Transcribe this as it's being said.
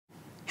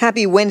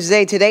Happy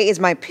Wednesday. Today is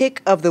my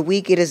pick of the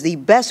week. It is the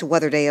best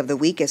weather day of the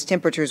week as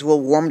temperatures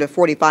will warm to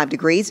 45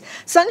 degrees.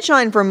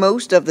 Sunshine for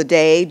most of the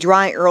day,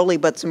 dry early,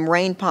 but some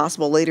rain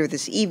possible later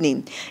this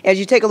evening. As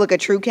you take a look at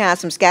TrueCast,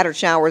 some scattered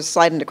showers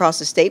sliding across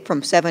the state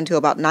from 7 to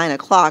about 9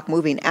 o'clock,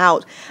 moving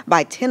out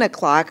by 10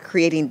 o'clock,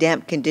 creating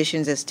damp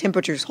conditions as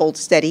temperatures hold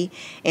steady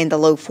in the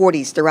low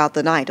 40s throughout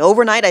the night.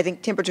 Overnight, I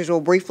think temperatures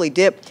will briefly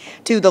dip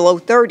to the low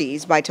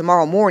 30s. By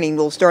tomorrow morning,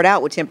 we'll start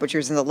out with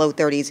temperatures in the low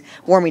 30s,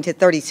 warming to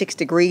 36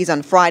 degrees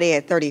on Friday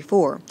at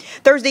 34.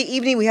 Thursday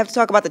evening, we have to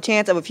talk about the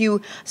chance of a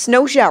few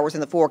snow showers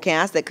in the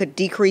forecast that could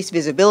decrease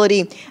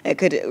visibility. It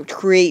could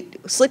create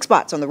slick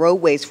spots on the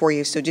roadways for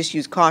you, so just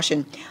use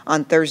caution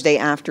on Thursday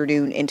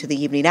afternoon into the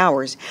evening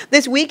hours.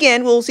 This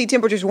weekend, we'll see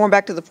temperatures warm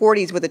back to the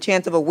 40s with a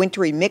chance of a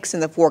wintry mix in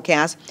the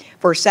forecast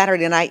for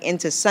Saturday night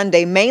into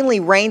Sunday. Mainly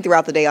rain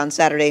throughout the day on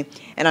Saturday,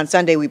 and on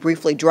Sunday, we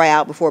briefly dry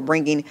out before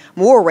bringing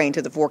more rain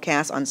to the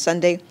forecast on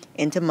Sunday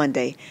into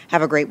Monday.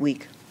 Have a great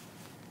week.